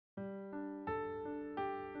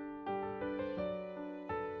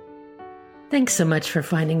Thanks so much for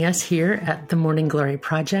finding us here at the Morning Glory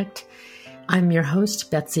Project. I'm your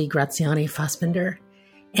host, Betsy Graziani Fassbender,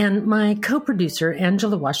 and my co-producer,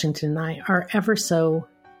 Angela Washington, and I are ever so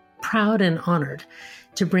proud and honored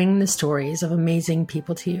to bring the stories of amazing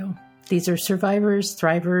people to you. These are survivors,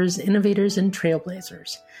 thrivers, innovators, and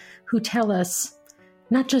trailblazers who tell us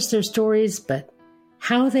not just their stories, but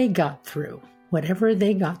how they got through whatever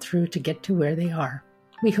they got through to get to where they are.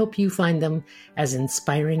 We hope you find them as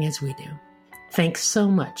inspiring as we do. Thanks so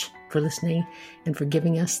much for listening and for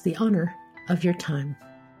giving us the honor of your time.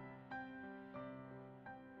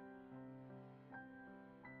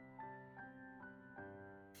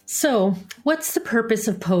 So, what's the purpose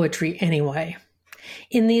of poetry anyway?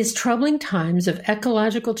 In these troubling times of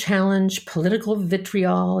ecological challenge, political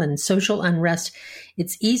vitriol, and social unrest,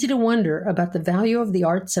 it's easy to wonder about the value of the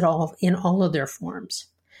arts in all of their forms.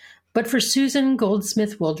 But for Susan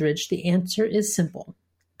Goldsmith Wooldridge, the answer is simple.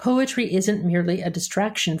 Poetry isn't merely a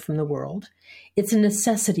distraction from the world. It's a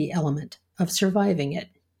necessity element of surviving it.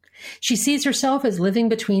 She sees herself as living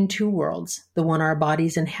between two worlds, the one our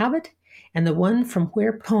bodies inhabit and the one from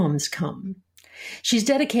where poems come. She's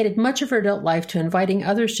dedicated much of her adult life to inviting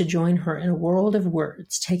others to join her in a world of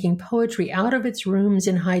words, taking poetry out of its rooms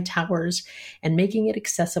in high towers and making it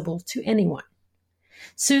accessible to anyone.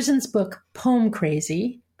 Susan's book, Poem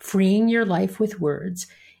Crazy, Freeing Your Life with Words,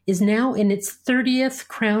 is now in its 30th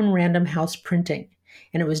Crown Random House printing,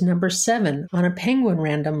 and it was number 7 on a Penguin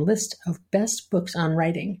Random list of best books on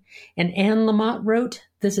writing. And Anne Lamott wrote,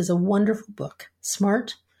 "This is a wonderful book,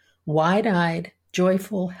 smart, wide-eyed,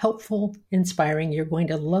 joyful, helpful, inspiring. You're going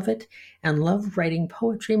to love it and love writing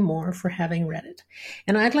poetry more for having read it."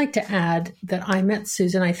 And I'd like to add that I met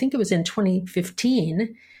Susan, I think it was in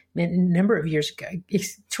 2015, a number of years ago,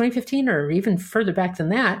 2015 or even further back than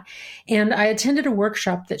that. And I attended a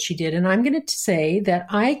workshop that she did. And I'm going to say that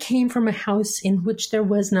I came from a house in which there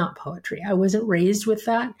was not poetry. I wasn't raised with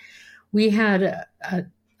that. We had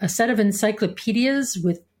a set of encyclopedias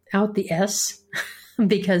without the S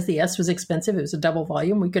because the S was expensive. It was a double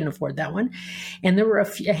volume. We couldn't afford that one. And there were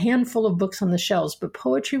a handful of books on the shelves, but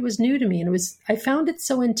poetry was new to me. And I found it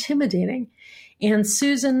so intimidating. And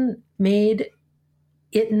Susan made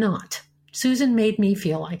it not. Susan made me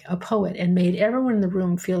feel like a poet and made everyone in the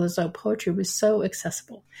room feel as though poetry was so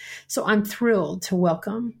accessible. So I'm thrilled to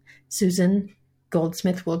welcome Susan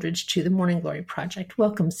Goldsmith Wooldridge to the Morning Glory Project.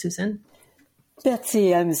 Welcome, Susan.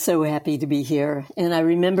 Betsy, I'm so happy to be here. And I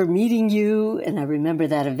remember meeting you, and I remember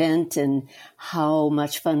that event and how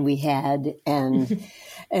much fun we had. And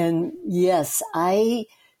and yes, I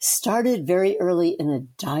started very early in a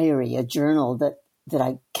diary, a journal that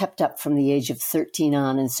I kept up from the age of 13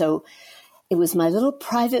 on. And so it was my little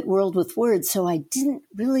private world with words. So I didn't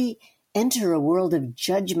really enter a world of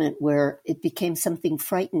judgment where it became something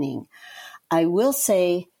frightening. I will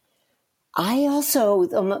say I also,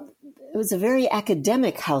 it was a very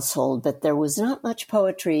academic household, but there was not much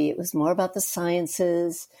poetry. It was more about the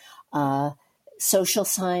sciences, social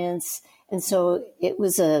science. And so it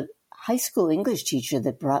was a high school English teacher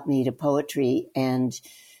that brought me to poetry and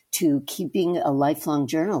to keeping a lifelong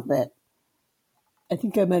journal that I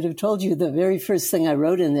think I might have told you the very first thing I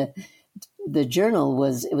wrote in the journal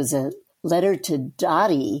was a letter to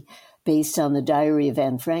Dottie based on the diary of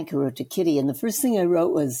Anne Frank, who wrote to Kitty. And the first thing I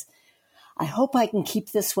wrote was, "I hope I can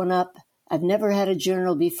keep this one up. I've never had a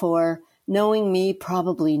journal before. Knowing me,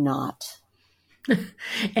 probably not."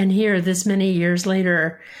 And here, this many years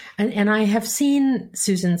later, and I have seen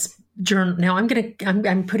Susan's journal. Now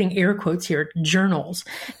I'm putting air quotes here, journals,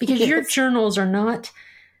 because yes. Your journals are not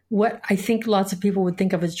what I think lots of people would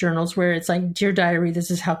think of as journals, where it's like, "Dear diary, this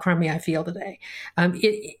is how crummy I feel today."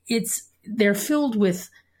 They're filled with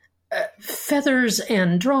feathers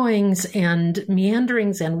and drawings and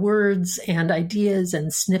meanderings and words and ideas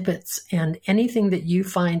and snippets and anything that you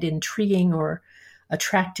find intriguing or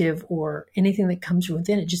attractive or anything that comes from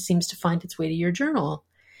within. It just seems to find its way to your journal.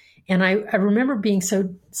 And I remember being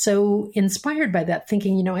so inspired by that,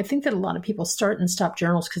 thinking, I think that a lot of people start and stop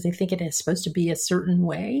journals because they think it is supposed to be a certain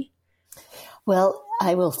way. Well,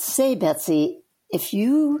 I will say, Betsy, if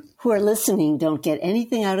you who are listening don't get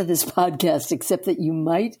anything out of this podcast except that you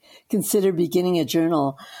might consider beginning a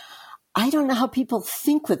journal, I don't know how people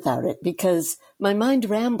think without it, because my mind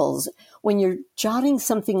rambles. When you're jotting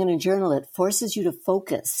something in a journal, it forces you to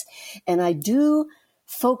focus. And I do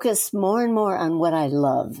focus more and more on what I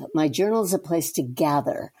love. My journal is a place to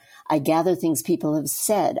gather. I gather things people have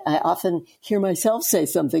said. I often hear myself say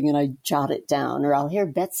something and I jot it down, or I'll hear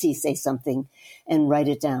Betsy say something and write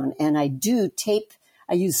it down. And I do tape.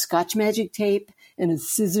 I use Scotch Magic tape and a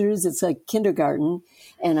scissors. It's like kindergarten.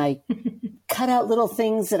 And I cut out little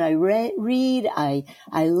things that I read. I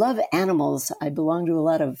love animals. I belong to a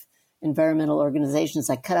lot of environmental organizations.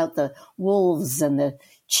 I cut out the wolves and the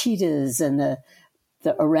cheetahs and the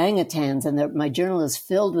orangutans, and my journal is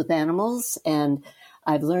filled with animals. And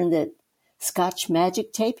I've learned that Scotch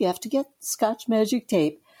magic tape, you have to get Scotch magic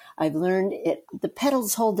tape. I've learned the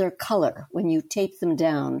petals hold their color when you tape them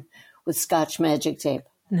down with Scotch magic tape.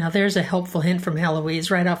 Now there's a helpful hint from Heloise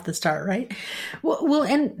right off the start, right? Well,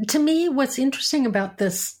 and to me, what's interesting about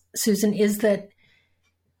this, Susan, is that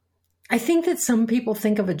I think that some people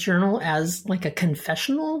think of a journal as like a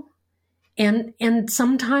confessional. And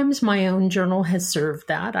sometimes my own journal has served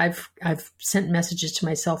that. I've sent messages to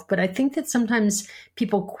myself, but I think that sometimes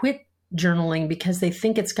people quit journaling because they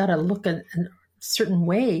think it's got to look a certain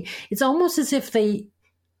way. It's almost as if they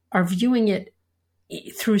are viewing it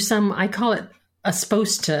through some, I call it a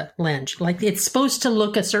supposed to lens, like it's supposed to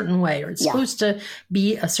look a certain way, or it's supposed to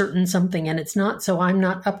be a certain something, and it's not, so I'm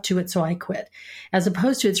not up to it, so I quit. As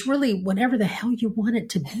opposed to it's really whatever the hell you want it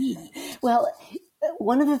to be. Well,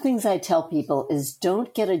 one of the things I tell people is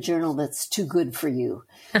don't get a journal that's too good for you.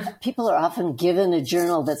 People are often given a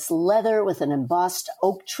journal that's leather with an embossed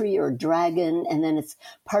oak tree or dragon, and then it's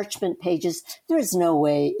parchment pages. There is no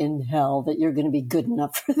way in hell that you're going to be good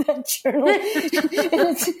enough for that journal. And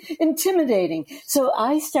it's intimidating. So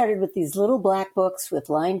I started with these little black books with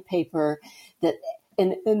lined paper that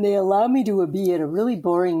and they allow me to be at a really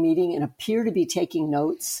boring meeting and appear to be taking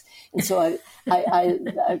notes. And so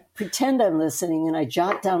I pretend I'm listening and I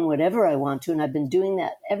jot down whatever I want to. And I've been doing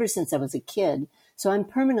that ever since I was a kid. So I'm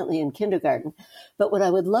permanently in kindergarten. But what I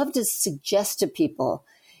would love to suggest to people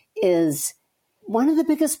is one of the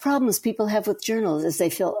biggest problems people have with journals is they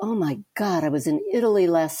feel, oh my God, I was in Italy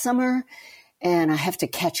last summer and I have to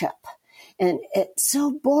catch up. And it's so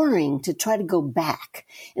boring to try to go back.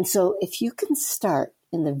 And so if you can start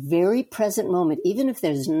in the very present moment, even if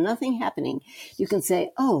there's nothing happening, you can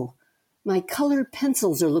say, oh, my colored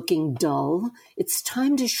pencils are looking dull. It's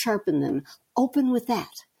time to sharpen them. Open with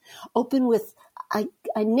that. Open with, I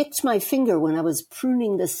nicked my finger when I was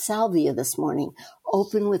pruning the salvia this morning.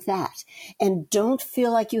 Open with that. And don't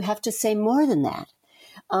feel like you have to say more than that.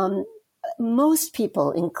 Most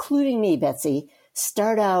people, including me, Betsy,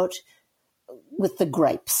 start out with the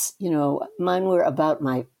gripes. You know, mine were about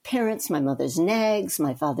my parents, my mother's nags,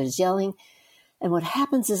 my father's yelling. And what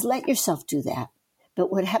happens is let yourself do that.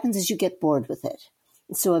 But what happens is you get bored with it.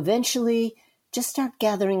 And so eventually just start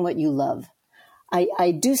gathering what you love.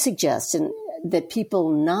 I do suggest that people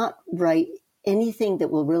not write anything that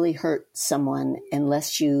will really hurt someone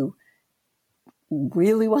unless you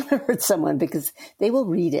really want to hurt someone, because they will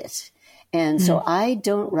read it. And so I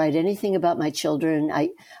don't write anything about my children.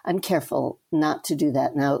 I'm careful not to do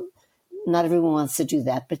that. Now, not everyone wants to do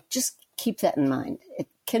that, but just keep that in mind.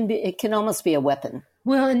 It can almost be a weapon.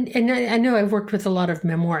 Well, and I know I've worked with a lot of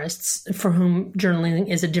memoirists for whom journaling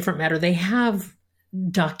is a different matter. They have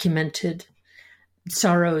documented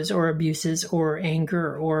sorrows or abuses or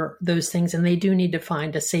anger or those things, and they do need to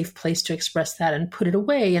find a safe place to express that and put it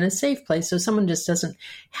away in a safe place so someone just doesn't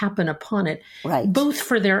happen upon it. Right. Both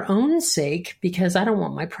for their own sake, because I don't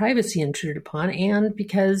want my privacy intruded upon, and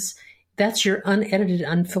because that's your unedited,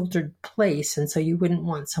 unfiltered place, and so you wouldn't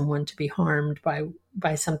want someone to be harmed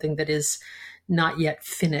by something that is not yet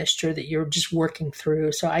finished or that you're just working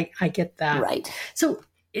through. So I get that. Right. So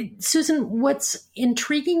Susan, what's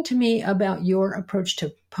intriguing to me about your approach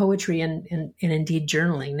to poetry and indeed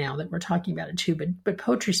journaling, now that we're talking about it too, but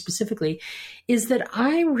poetry specifically, is that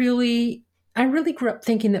I really grew up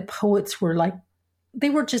thinking that poets were they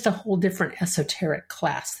were just a whole different esoteric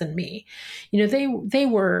class than me. You know, they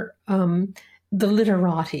were the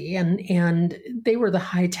literati and they were the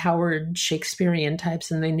high-towered Shakespearean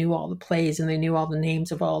types, and they knew all the plays and they knew all the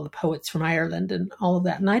names of all the poets from Ireland and all of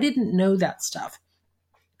that. And I didn't know that stuff.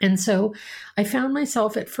 And so I found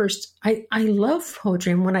myself at first, I love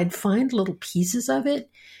poetry. And when I'd find little pieces of it,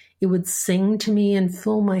 it would sing to me and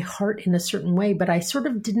fill my heart in a certain way. But I sort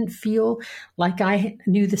of didn't feel like I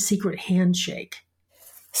knew the secret handshake.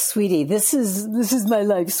 Sweetie, this is my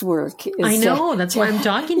life's work. I know. That's why I'm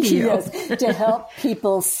talking to you. Yes, to help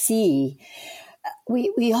people see.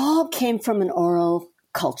 We all came from an oral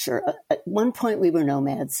culture. At one point, we were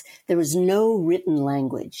nomads. There was no written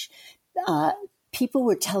language. People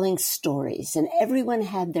were telling stories, and everyone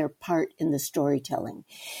had their part in the storytelling.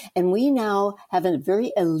 And we now have a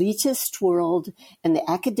very elitist world, and the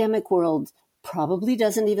academic world probably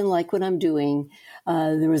doesn't even like what I'm doing.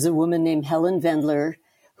 There was a woman named Helen Vendler,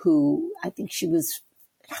 who I think she was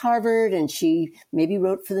Harvard, and she maybe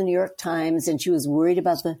wrote for the New York Times, and she was worried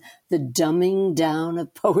about the dumbing down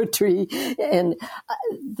of poetry. And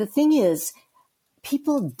the thing is,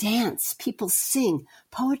 people dance, people sing.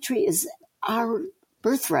 Poetry is our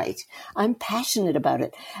birthright. I'm passionate about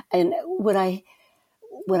it. And what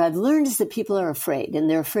I've learned is that people are afraid, and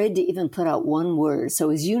they're afraid to even put out one word. So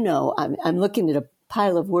as you know, I'm looking at a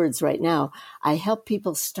pile of words right now. I help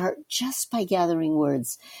people start just by gathering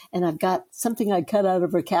words. And I've got something I cut out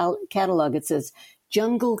of her catalog. It says,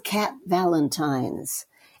 Jungle Cat Valentines.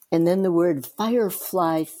 And then the word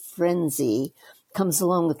Firefly Frenzy comes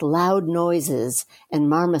along with loud noises and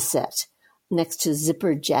marmoset next to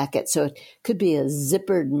zippered jacket. So it could be a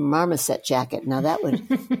zippered marmoset jacket. Now that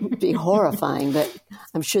would be horrifying, but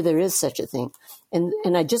I'm sure there is such a thing.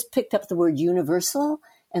 And I just picked up the word universal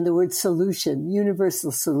and the word solution, universal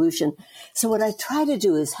solution. So what I try to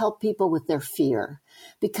do is help people with their fear,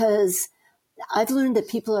 because I've learned that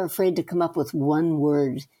people are afraid to come up with one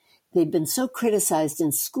word. They've been so criticized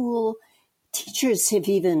in school. Teachers have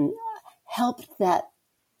even helped that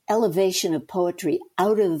elevation of poetry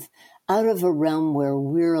out of a realm where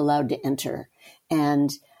we're allowed to enter. And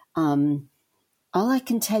all I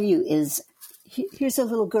can tell you is, here's a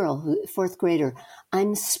little girl, fourth grader.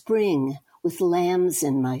 I'm spring with lambs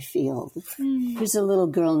in my field. Here's a little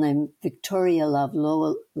girl named Victoria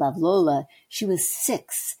Lavlola. She was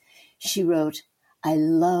 6. She wrote, I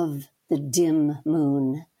love the dim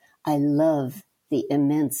moon. I love the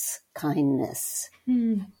immense kindness.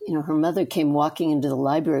 You know, her mother came walking into the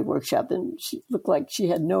library workshop, and she looked like she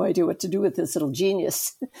had no idea what to do with this little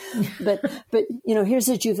genius. but you know, here's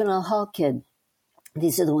a juvenile hall kid.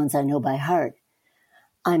 These are the ones I know by heart.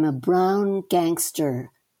 I'm a brown gangster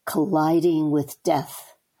colliding with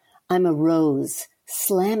death. I'm a rose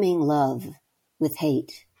slamming love with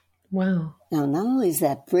hate. Wow. Now, not only is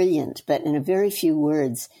that brilliant, but in a very few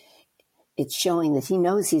words, it's showing that he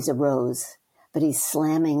knows he's a rose, but he's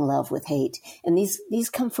slamming love with hate. And these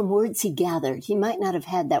come from words he gathered. He might not have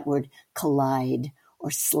had that word collide or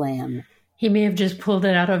slam. He may have just pulled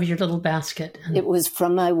it out of your little basket. It was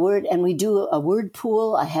from my word, and we do a word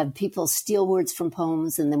pool. I have people steal words from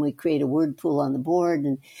poems, and then we create a word pool on the board,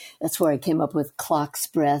 and that's where I came up with Clock's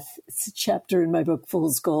Breath. It's a chapter in my book,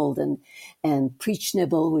 Fool's Gold, and Preach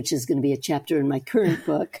Nibble, which is going to be a chapter in my current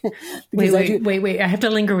book. Wait. I have to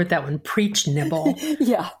linger with that one. Preach Nibble.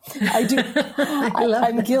 Yeah, I do.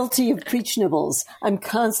 I'm guilty of preach nibbles. I'm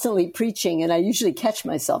constantly preaching, and I usually catch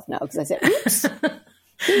myself now because I say, oops.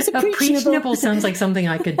 A preach nibble sounds like something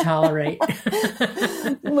I could tolerate.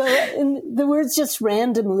 Well, and the words just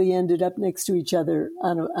randomly ended up next to each other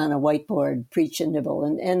on a whiteboard, preach and nibble.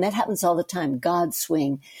 And that happens all the time, God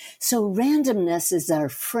swing. So randomness is our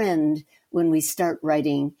friend when we start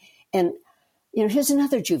writing. And, you know, here's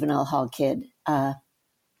another juvenile hall kid. I'm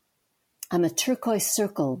a turquoise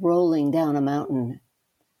circle rolling down a mountain.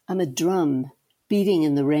 I'm a drum beating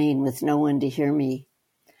in the rain with no one to hear me.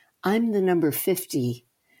 I'm the number 50.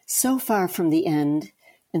 So far from the end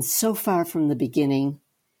and so far from the beginning.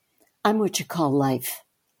 I'm what you call life,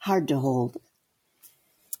 hard to hold.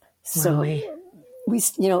 So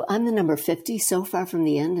I'm the number 50, so far from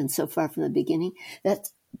the end and so far from the beginning.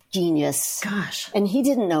 That's genius. Gosh. And he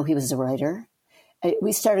didn't know he was a writer.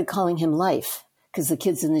 We started calling him Life because the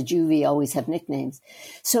kids in the juvie always have nicknames.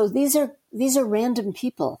 So these are random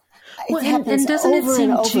people. Well, and doesn't it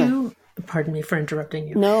seem too... Pardon me for interrupting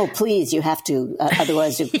you. No, please, you have to.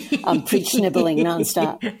 Otherwise, I'm preach nibbling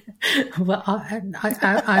nonstop. Well,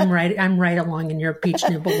 I'm right along in your peach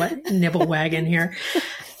nibble wagon here.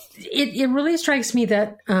 It really strikes me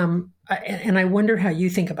that, and I wonder how you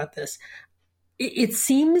think about this. It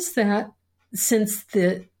seems that since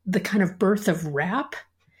the kind of birth of rap,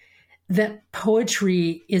 that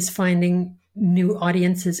poetry is finding new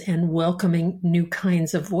audiences and welcoming new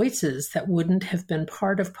kinds of voices that wouldn't have been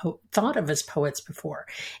part of thought of as poets before.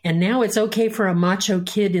 And now it's okay for a macho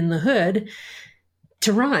kid in the hood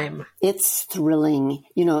to rhyme. It's thrilling,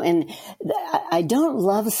 you know, and I don't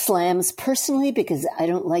love slams personally because I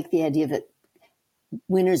don't like the idea of it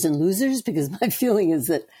winners and losers, because my feeling is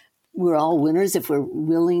that we're all winners if we're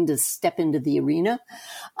willing to step into the arena.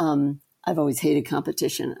 I've always hated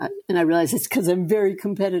competition, and I realize it's because I'm very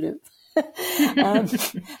competitive.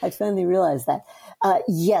 I finally realized that.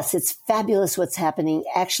 Yes, it's fabulous what's happening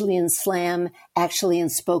actually in slam, actually in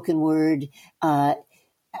spoken word.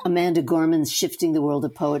 Amanda Gorman's shifting the world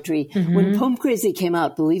of poetry. Mm-hmm. When Poem Crazy came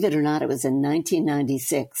out, believe it or not, it was in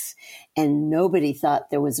 1996, and nobody thought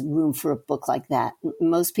there was room for a book like that.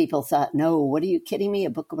 Most people thought, no, what are you kidding me? A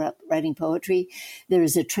book about writing poetry? There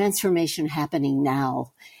is a transformation happening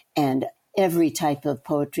now, and every type of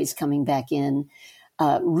poetry is coming back in.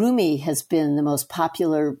 Rumi has been the most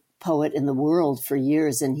popular poet in the world for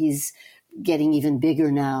years, and he's getting even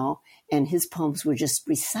bigger now. And his poems were just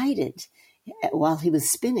recited while he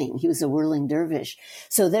was spinning. He was a whirling dervish.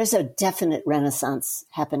 So there's a definite renaissance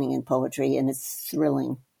happening in poetry, and it's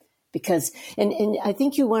thrilling. Because, and I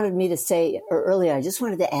think you wanted me to say, or earlier, I just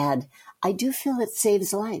wanted to add, I do feel it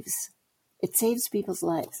saves lives. It saves people's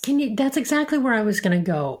lives. That's exactly where I was going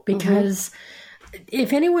to go, because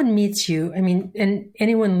if anyone meets you, I mean, and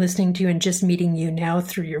anyone listening to you and just meeting you now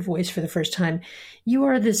through your voice for the first time, you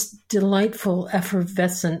are this delightful,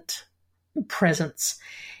 effervescent presence.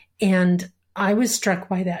 And I was struck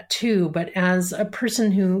by that too. But as a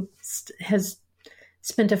person who has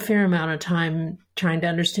spent a fair amount of time trying to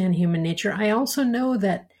understand human nature, I also know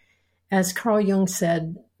that, as Carl Jung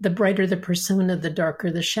said, the brighter the persona, the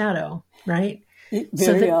darker the shadow, right?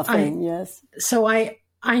 Very often, yes. So I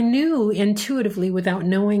knew intuitively, without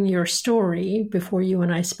knowing your story, before you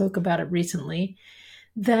and I spoke about it recently,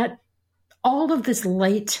 that all of this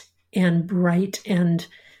light and bright and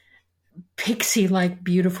pixie-like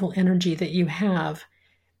beautiful energy that you have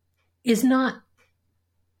is not...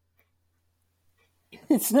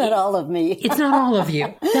 It's not all of me. It's not all of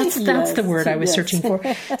you. That's the word I was searching for.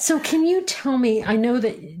 So can you tell me, I know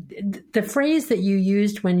that the phrase that you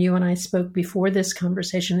used when you and I spoke before this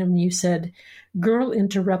conversation, and you said, "Girl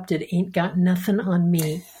interrupted ain't got nothing on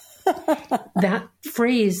me." That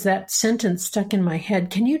phrase, that sentence stuck in my head.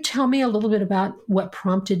 Can you tell me a little bit about what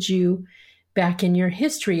prompted you back in your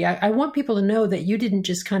history? I want people to know that you didn't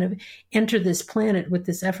just kind of enter this planet with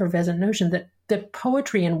this effervescent notion that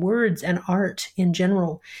poetry and words and art in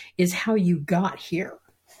general is how you got here.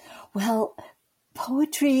 Well,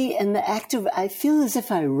 poetry and the act of, I feel as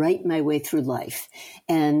if I write my way through life.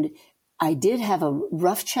 And I did have a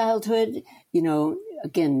rough childhood. You know,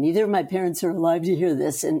 again, neither of my parents are alive to hear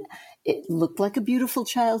this. And it looked like a beautiful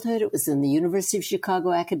childhood. It was in the University of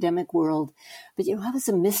Chicago academic world. But, you know, I was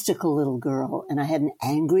a mystical little girl, and I had an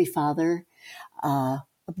angry father, a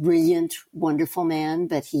brilliant, wonderful man,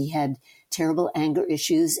 but he had terrible anger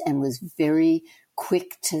issues and was very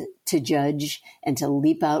quick to judge and to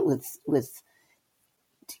leap out with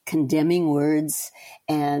condemning words.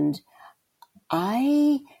 And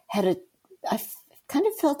I kind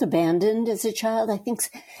of felt abandoned as a child. I think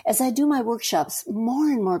as I do my workshops, more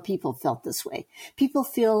and more people felt this way. People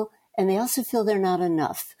feel, and they also feel they're not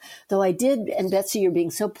enough. Though I did, and Betsy, you're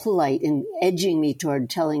being so polite and edging me toward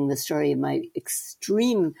telling the story of my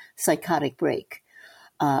extreme psychotic break.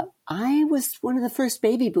 I was one of the first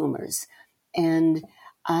baby boomers, and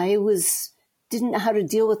I didn't know how to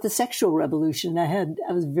deal with the sexual revolution. I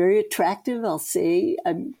was very attractive. I'll say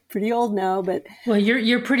I'm pretty old now, but well,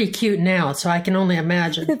 you're pretty cute now, so I can only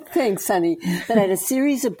imagine. Thanks, honey. But I had a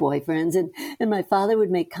series of boyfriends, and my father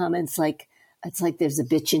would make comments like, "It's like there's a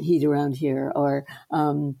bitch and heat around here," or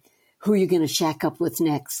 "Who are you going to shack up with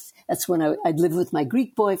next?" That's when I'd live with my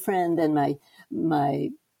Greek boyfriend and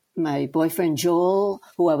my boyfriend Joel,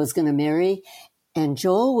 who I was going to marry, and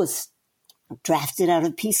Joel was drafted out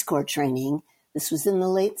of Peace Corps training. This was in the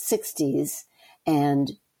late 60s,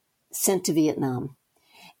 and sent to Vietnam.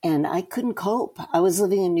 And I couldn't cope. I was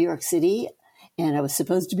living in New York City, and I was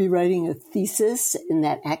supposed to be writing a thesis in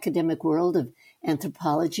that academic world of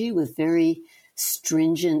anthropology with very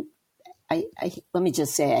stringent, let me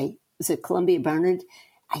just say, I was at Columbia Barnard.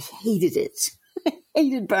 I hated it. I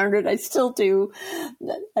hated Barnard. I still do.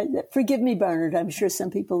 Forgive me, Barnard. I'm sure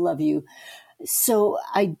some people love you. So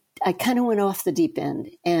I kind of went off the deep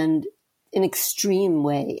end, and in extreme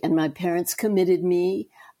way. And my parents committed me.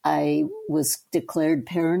 I was declared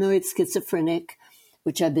paranoid schizophrenic,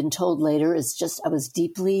 which I've been told later is just,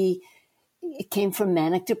 it came from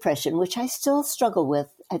manic depression, which I still struggle with.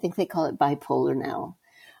 I think they call it bipolar now.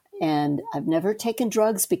 And I've never taken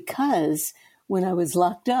drugs because when I was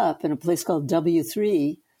locked up in a place called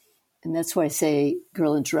W3, and that's why I say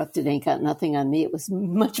Girl Interrupted ain't got nothing on me, it was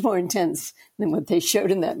much more intense than what they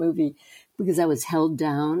showed in that movie, because I was held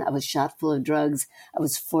down. I was shot full of drugs. I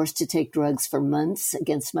was forced to take drugs for months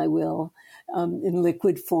against my will in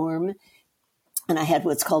liquid form. And I had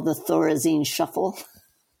what's called the Thorazine shuffle.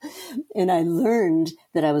 And I learned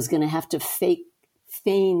that I was going to have to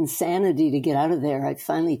feign sanity to get out of there. I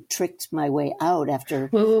finally tricked my way out after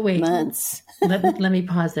months. let me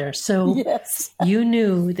pause there. So yes. You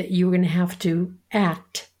knew that you were going to have to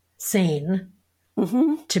act sane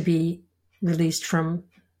to be released from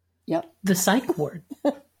the psych ward.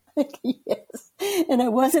 Yes. And I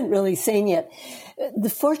wasn't really sane yet. The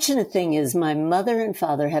fortunate thing is my mother and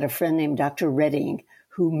father had a friend named Dr. Redding,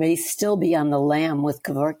 who may still be on the lam with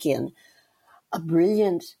Kevorkian, a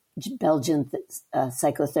brilliant Belgian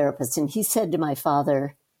psychotherapist, and he said to my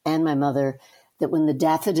father and my mother that when the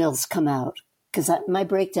daffodils come out, because my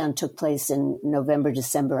breakdown took place in November,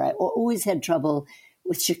 December, I always had trouble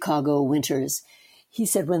with Chicago winters. He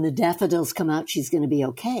said, when the daffodils come out, she's going to be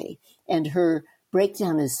okay. And her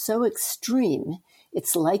breakdown is so extreme,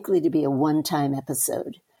 it's likely to be a one-time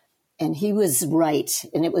episode. And he was right.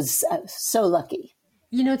 And it was so lucky.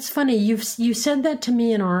 You know, it's funny. You said that to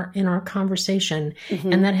me in our conversation,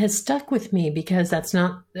 and that has stuck with me because that's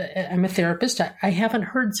not. I'm a therapist. I haven't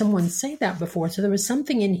heard someone say that before. So there was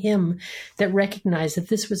something in him that recognized that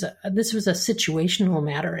this was a situational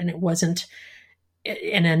matter, and it wasn't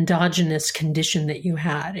an endogenous condition that you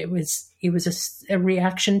had. It was a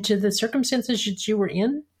reaction to the circumstances that you were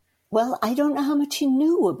in. Well, I don't know how much he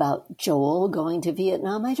knew about Joel going to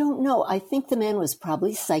Vietnam. I don't know. I think the man was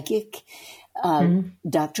probably psychic.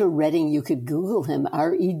 Dr. Redding, you could Google him,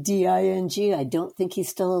 Reding. I don't think he's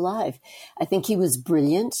still alive. I think he was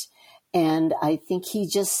brilliant, and I think he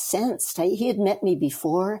just sensed. He had met me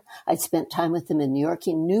before. I'd spent time with him in New York.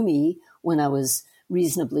 He knew me when I was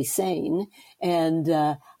reasonably sane, and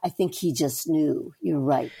I think he just knew. You're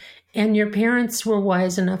right. And your parents were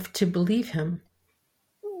wise enough to believe him.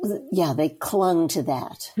 Yeah, they clung to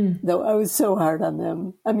that, though I was so hard on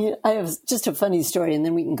them. I mean, I have just a funny story, and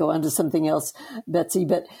then we can go on to something else, Betsy.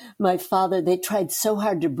 But my father, they tried so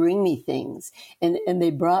hard to bring me things, and they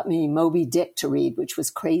brought me Moby Dick to read, which was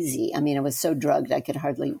crazy. I mean, I was so drugged, I could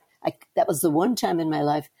hardly, that was the one time in my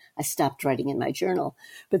life I stopped writing in my journal.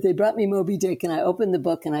 But they brought me Moby Dick, and I opened the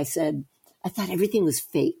book, and I said, I thought everything was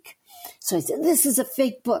fake. So I said, this is a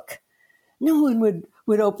fake book. No one would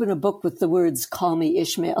open a book with the words, call me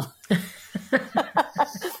Ishmael. Those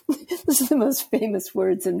are the most famous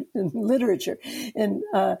words in literature. And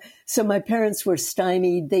so my parents were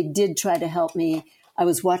stymied. They did try to help me. I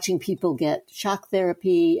was watching people get shock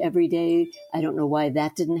therapy every day. I don't know why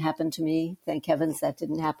that didn't happen to me. Thank heavens that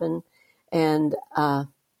didn't happen. And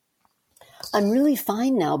I'm really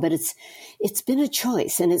fine now, but it's been a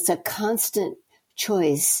choice, and it's a constant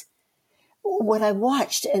choice. What I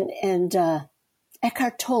watched, and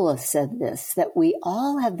Eckhart Tolle said this, that we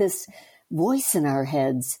all have this voice in our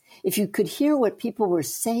heads. If you could hear what people were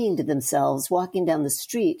saying to themselves walking down the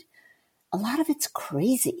street, a lot of it's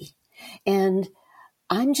crazy. And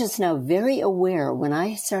I'm just now very aware when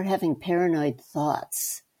I start having paranoid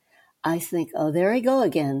thoughts, I think, oh, there I go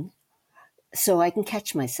again, so I can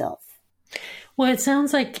catch myself. Well, it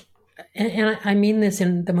sounds like, and I mean this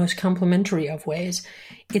in the most complimentary of ways,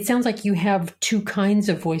 it sounds like you have two kinds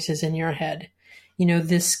of voices in your head. You know,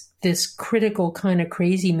 this critical kind of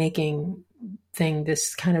crazy making thing,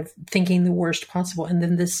 this kind of thinking the worst possible. And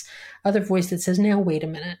then this other voice that says, now, wait a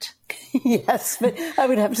minute. Yes, but I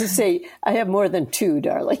would have to say I have more than two,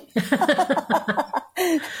 darling.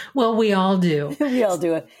 Well, we all do. We all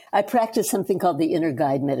do it. I practice something called the inner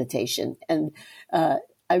guide meditation. And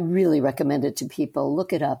I really recommend it to people.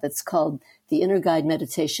 Look it up. It's called The Inner Guide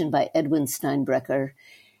Meditation by Edwin Steinbrecher.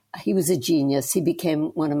 He was a genius. He became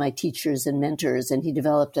one of my teachers and mentors, and he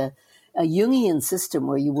developed a Jungian system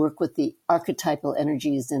where you work with the archetypal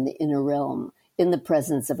energies in the inner realm in the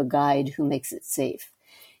presence of a guide who makes it safe.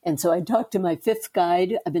 And so I talked to my fifth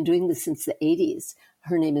guide. I've been doing this since the 80s.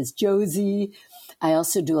 Her name is Josie. I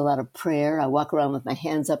also do a lot of prayer. I walk around with my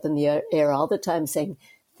hands up in the air all the time saying,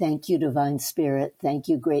 thank you, Divine Spirit. Thank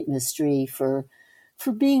you, Great Mystery, for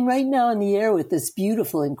being right now in the air with this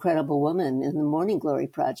beautiful, incredible woman in the Morning Glory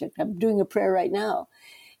Project. I'm doing a prayer right now.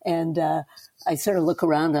 And I sort of look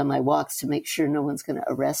around on my walks to make sure no one's going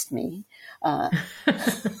to arrest me.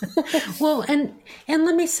 Well, and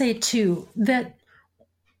let me say, too, that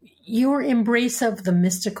your embrace of the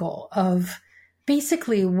mystical, of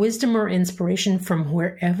basically wisdom or inspiration from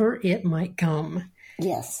wherever it might come,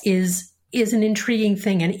 yes, is an intriguing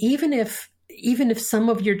thing. And even if some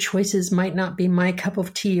of your choices might not be my cup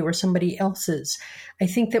of tea or somebody else's, I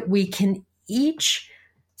think that we can each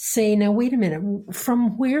say, now, wait a minute,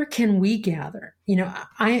 from where can we gather? You know,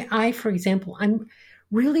 I, for example, I'm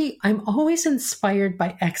always inspired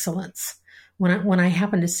by excellence when I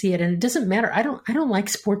happen to see it. And it doesn't matter. I don't like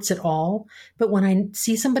sports at all, but when I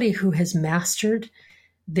see somebody who has mastered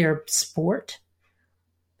their sport,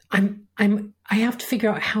 I have to figure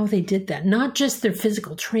out how they did that. Not just their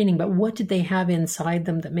physical training, but what did they have inside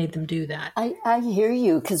them that made them do that? I hear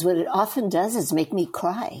you, because what it often does is make me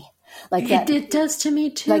cry. Like that, it does to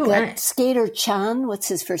me too. Like that skater Chan, what's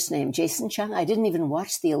his first name? Jason Chan. I didn't even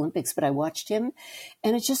watch the Olympics, but I watched him,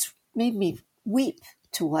 and it just made me weep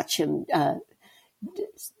to watch him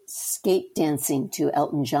skate dancing to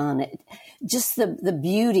Elton John. Just the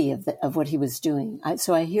beauty of what he was doing.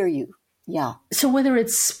 So I hear you. Yeah. So whether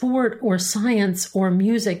it's sport or science or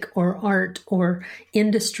music or art or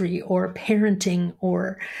industry or parenting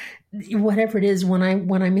or whatever it is, when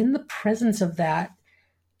I'm in the presence of that,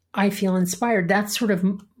 I feel inspired. That's sort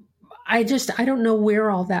of, I don't know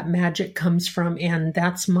where all that magic comes from. And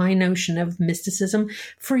that's my notion of mysticism.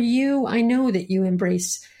 For you, I know that you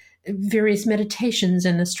embrace various meditations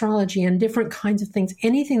and astrology and different kinds of things,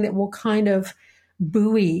 anything that will kind of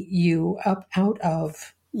buoy you up out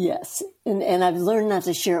of. Yes. And I've learned not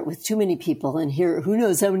to share it with too many people, and here, who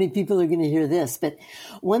knows how many people are going to hear this. But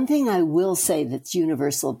one thing I will say that's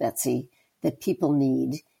universal, Betsy, that people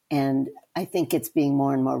need, and I think it's being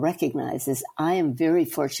more and more recognized, is I am very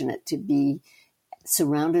fortunate to be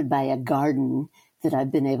surrounded by a garden that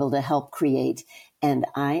I've been able to help create. And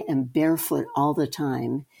I am barefoot all the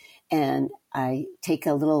time. And I take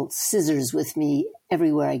a little scissors with me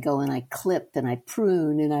everywhere I go, and I clip and I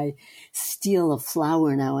prune and I steal a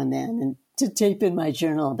flower now and then and to tape in my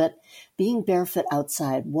journal. But being barefoot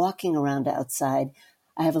outside, walking around outside,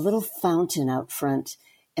 I have a little fountain out front,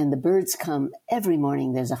 and the birds come every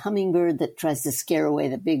morning. There's a hummingbird that tries to scare away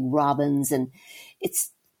the big robins. And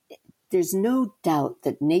there's no doubt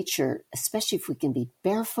that nature, especially if we can be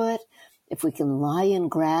barefoot, if we can lie in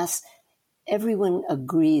grass, everyone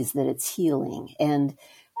agrees that it's healing. And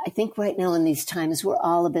I think right now in these times, we're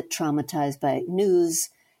all a bit traumatized by news.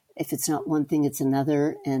 If it's not one thing, it's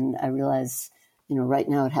another. And I realize, right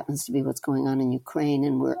now it happens to be what's going on in Ukraine,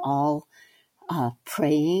 and we're all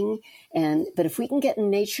praying. But if we can get in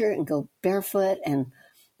nature and go barefoot and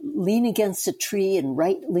lean against a tree and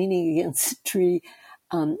leaning against a tree,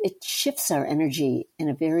 it shifts our energy in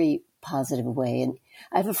a very positive way. And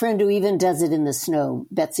I have a friend who even does it in the snow,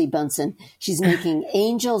 Betsy Bunsen. She's making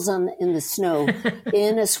angels in the snow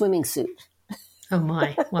in a swimming suit. Oh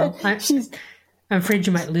my! Well, I'm afraid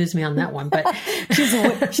you might lose me on that one, but she's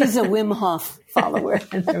a Wim Hof follower.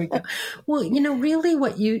 There we go. Well, really,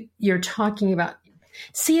 what you're talking about.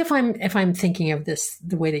 See if I'm thinking of this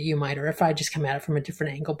the way that you might, or if I just come at it from a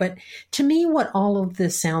different angle. But to me, what all of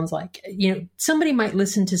this sounds like, somebody might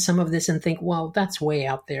listen to some of this and think, well, that's way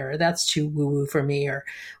out there, or that's too woo-woo for me, or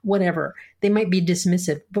whatever. They might be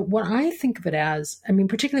dismissive. But what I think of it as,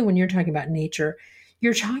 particularly when you're talking about nature,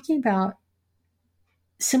 you're talking about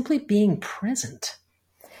simply being present.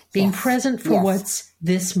 Being present for what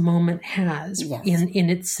this moment has in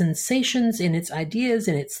its sensations, in its ideas,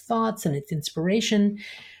 in its thoughts, and its inspiration,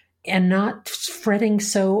 and not fretting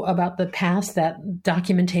so about the past, that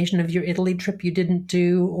documentation of your Italy trip you didn't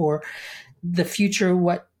do, or the future,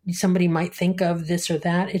 what somebody might think of this or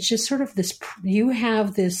that. It's just sort of this, you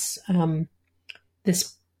have this,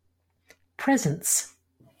 this presence.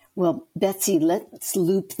 Well, Betsy, let's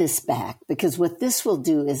loop this back, because what this will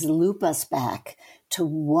do is loop us back to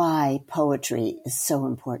why poetry is so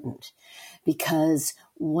important. Because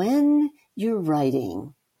when you're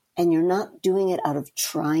writing and you're not doing it out of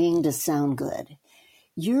trying to sound good,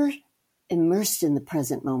 you're immersed in the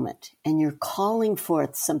present moment and you're calling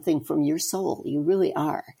forth something from your soul. You really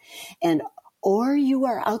are. Or you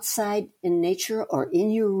are outside in nature or in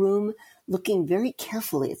your room looking very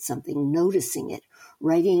carefully at something, noticing it,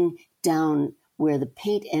 writing down where the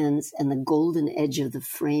paint ends and the golden edge of the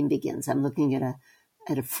frame begins. I'm looking at a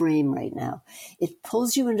frame right now. It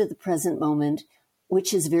pulls you into the present moment,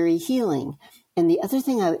 which is very healing. And the other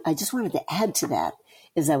thing I just wanted to add to that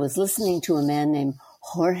is I was listening to a man named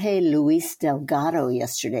Jorge Luis Delgado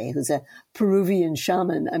yesterday, who's a Peruvian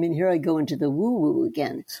shaman. Here I go into the woo-woo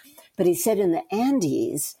again. But he said in the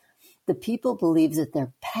Andes, the people believe that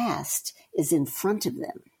their past is in front of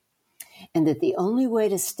them, and that the only way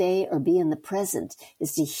to stay or be in the present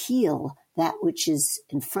is to heal that which is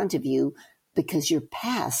in front of you, because your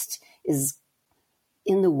past is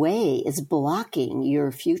in the way, is blocking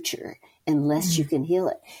your future unless you can heal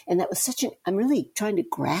it. And that was I'm really trying to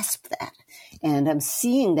grasp that. And I'm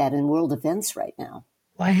seeing that in world events right now.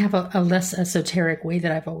 Well, I have a less esoteric way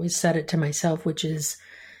that I've always said it to myself, which is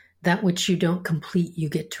that which you don't complete, you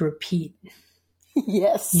get to repeat.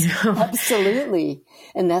 Yes, absolutely.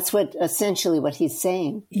 And that's essentially what he's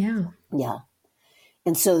saying. Yeah. Yeah.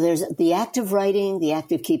 And so there's the act of writing, the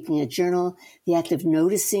act of keeping a journal, the act of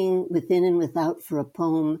noticing within and without for a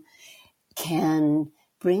poem can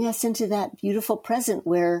bring us into that beautiful present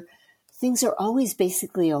where things are always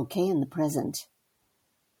basically okay in the present.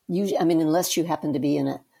 Unless you happen to be in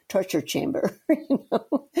a torture chamber,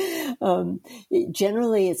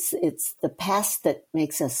 generally it's the past that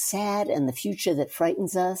makes us sad and the future that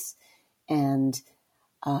frightens us. And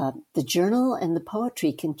the journal and the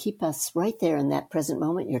poetry can keep us right there in that present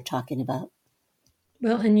moment you're talking about.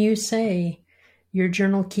 Well, and you say your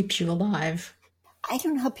journal keeps you alive. I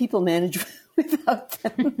don't know how people manage without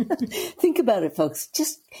them. Think about it, folks.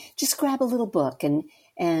 Just grab a little book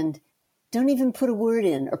and don't even put a word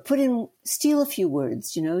in, or steal a few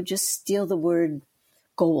words, just steal the word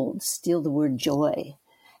gold, steal the word joy,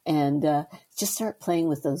 and just start playing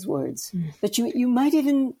with those words. But you might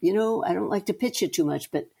even, I don't like to pitch it too much,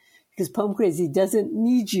 but because Poem Crazy doesn't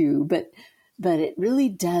need you, but it really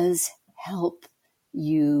does help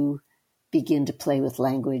you begin to play with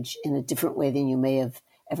language in a different way than you may have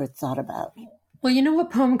ever thought about. Well, what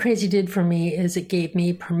Poem Crazy did for me is it gave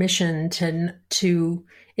me permission to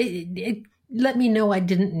it let me know I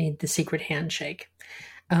didn't need the secret handshake.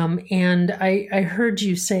 And I heard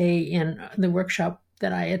you say in the workshop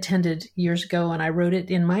that I attended years ago, and I wrote it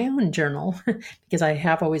in my own journal because I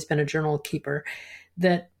have always been a journal keeper,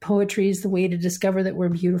 that poetry is the way to discover that we're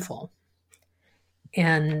beautiful.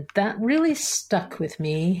 And that really stuck with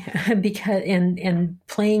me because and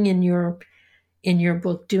playing in your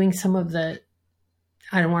book, doing some of the,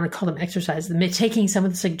 I don't want to call them exercises, taking some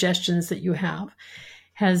of the suggestions that you have,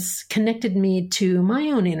 has connected me to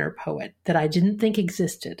my own inner poet that I didn't think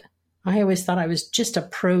existed. I always thought I was just a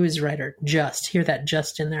prose writer. Just hear that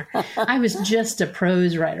just in there. I was just a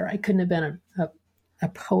prose writer. I couldn't have been a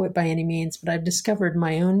poet by any means, but I've discovered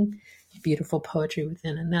my own beautiful poetry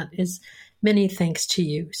within, and that is many thanks to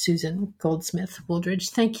you, Susan Goldsmith Wooldridge.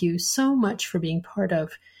 Thank you so much for being part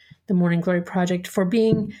of the Morning Glory Project, for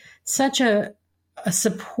being such a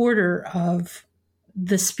supporter of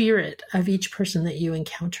the spirit of each person that you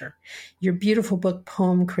encounter. Your beautiful book,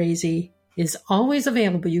 Poem Crazy, is always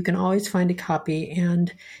available. You can always find a copy,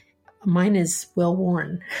 and mine is well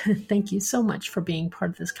worn. Thank you so much for being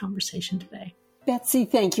part of this conversation today. Betsy,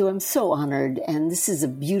 thank you. I'm so honored. And this is a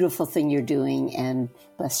beautiful thing you're doing, and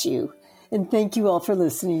bless you. And thank you all for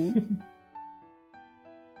listening.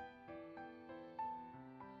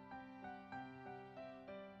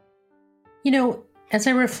 As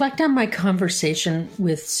I reflect on my conversation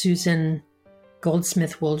with Susan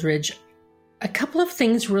Goldsmith Wooldridge, a couple of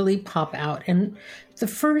things really pop out. And the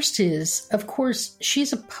first is, of course,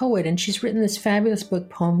 she's a poet, and she's written this fabulous book,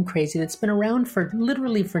 Poem Crazy, that's been around for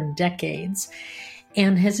decades,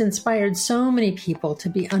 and has inspired so many people to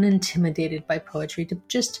be unintimidated by poetry, to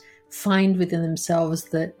just find within themselves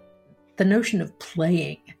the notion of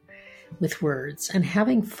playing with words and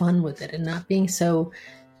having fun with it and not being so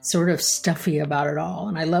sort of stuffy about it all.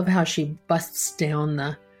 And I love how she busts down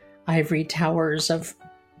the ivory towers of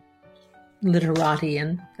literati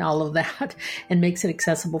and all of that and makes it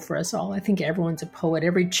accessible for us all. I think everyone's a poet.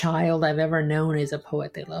 Every child I've ever known is a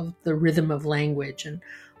poet. They love the rhythm of language and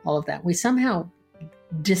all of that. We somehow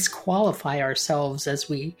disqualify ourselves as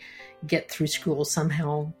we get through school,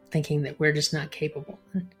 somehow thinking that we're just not capable.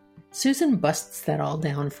 And Susan busts that all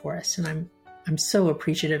down for us, and I'm so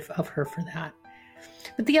appreciative of her for that.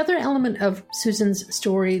 But the other element of Susan's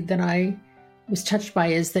story that I was touched by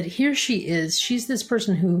is that here she is. She's this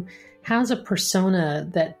person who has a persona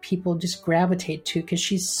that people just gravitate to because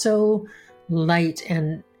she's so light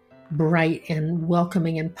and bright and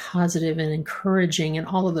welcoming and positive and encouraging and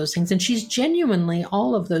all of those things. And she's genuinely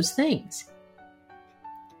all of those things.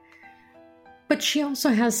 But she also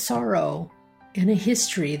has sorrow and a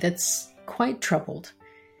history that's quite troubled.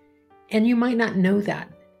 And you might not know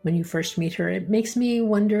that when you first meet her. It makes me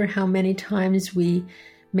wonder how many times we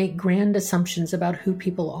make grand assumptions about who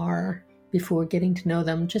people are before getting to know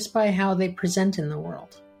them just by how they present in the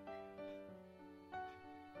world.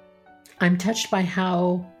 I'm touched by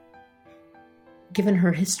how, given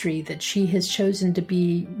her history, that she has chosen to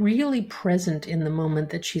be really present in the moment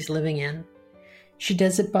that she's living in. She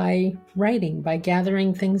does it by writing, by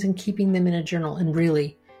gathering things and keeping them in a journal. And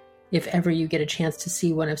really, if ever you get a chance to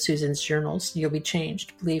see one of Susan's journals, you'll be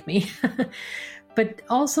changed, believe me. But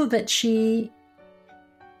also that she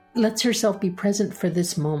lets herself be present for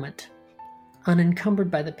this moment, unencumbered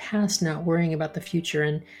by the past, not worrying about the future.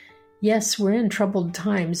 And yes, we're in troubled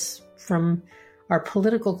times, from our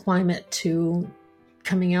political climate to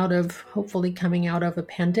hopefully coming out of a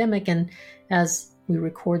pandemic. And as we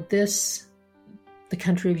record this, the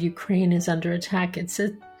country of Ukraine is under attack. It's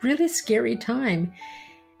a really scary time.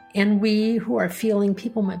 And we who are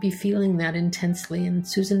people might be feeling that intensely. And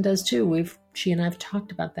Susan does too. She and I have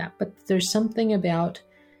talked about that. But there's something about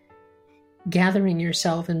gathering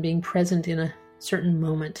yourself and being present in a certain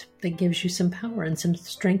moment that gives you some power and some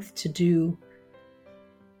strength to do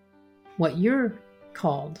what you're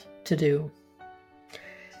called to do.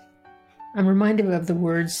 I'm reminded of the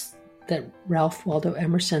words that Ralph Waldo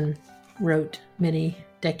Emerson wrote many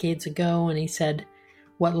decades ago, and he said,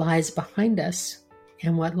 "What lies behind us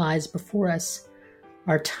and what lies before us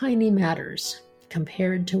are tiny matters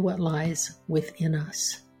compared to what lies within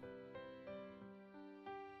us.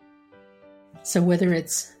 So whether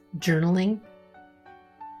it's journaling,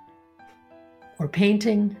 or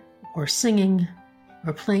painting, or singing,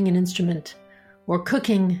 or playing an instrument, or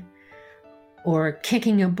cooking, or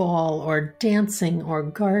kicking a ball, or dancing, or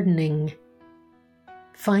gardening,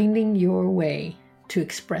 finding your way to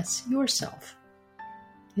express yourself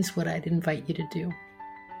is what I'd invite you to do.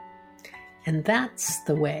 And that's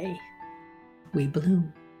the way we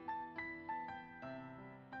bloom.